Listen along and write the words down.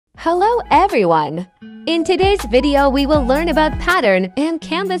Hello everyone! In today's video, we will learn about Pattern and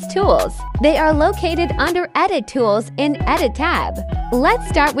Canvas tools. They are located under Edit Tools in Edit tab. Let's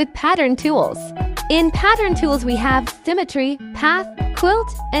start with Pattern tools. In Pattern tools, we have Symmetry, Path,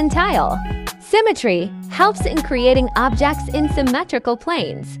 Quilt, and Tile. Symmetry helps in creating objects in symmetrical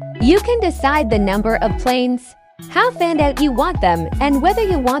planes. You can decide the number of planes, how fanned out you want them, and whether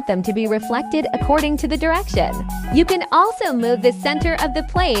you want them to be reflected according to the direction. You can also move the center of the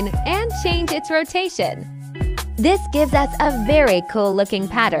plane and change its rotation. This gives us a very cool looking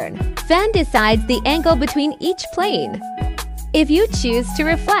pattern. Fan decides the angle between each plane. If you choose to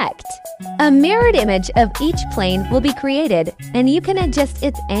reflect, a mirrored image of each plane will be created, and you can adjust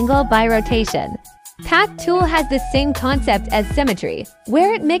its angle by rotation. Path tool has the same concept as Symmetry,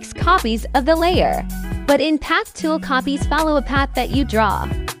 where it makes copies of the layer. But in Path tool, copies follow a path that you draw.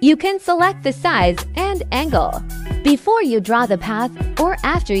 You can select the size and angle before you draw the path or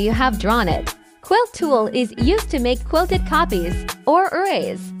after you have drawn it. Quilt tool is used to make quilted copies or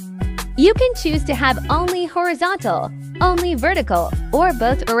arrays. You can choose to have only horizontal, only vertical, or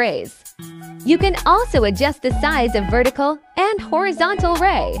both arrays. You can also adjust the size of vertical and horizontal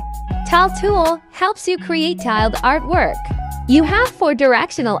array. Tile tool helps you create tiled artwork. You have 4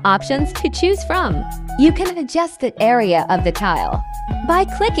 directional options to choose from. You can adjust the area of the tile by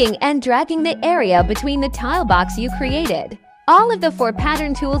clicking and dragging the area between the tile box you created. All of the 4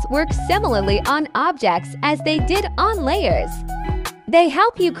 pattern tools work similarly on objects as they did on layers. They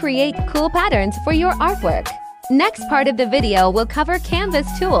help you create cool patterns for your artwork. Next part of the video will cover Canvas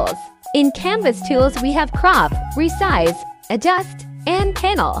tools. In Canvas tools, we have Crop, Resize, Adjust, and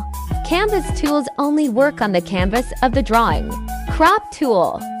Panel. Canvas tools only work on the canvas of the drawing. Crop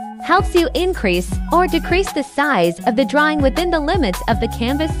tool helps you increase or decrease the size of the drawing within the limits of the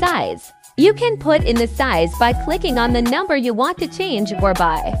canvas size. You can put in the size by clicking on the number you want to change or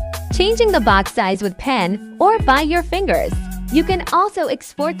by changing the box size with pen or by your fingers. You can also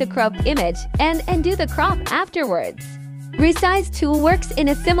export the cropped image and undo the crop afterwards. Resize tool works in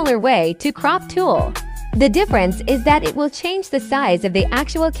a similar way to Crop tool. The difference is that it will change the size of the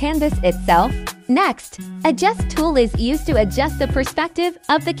actual canvas itself. Next, Adjust tool is used to adjust the perspective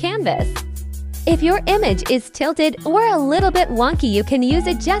of the canvas. If your image is tilted or a little bit wonky, you can use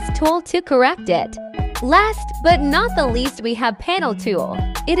Adjust tool to correct it. Last but not the least, we have Panel tool.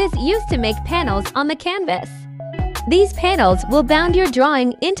 It is used to make panels on the canvas. These panels will bound your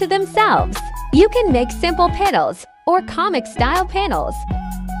drawing into themselves. You can make simple panels or comic-style panels.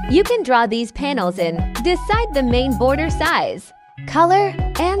 You can draw these panels in, decide the main border size, color,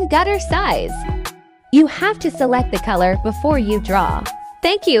 and gutter size. You have to select the color before you draw.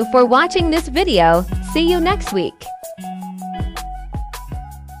 Thank you for watching this video. See you next week.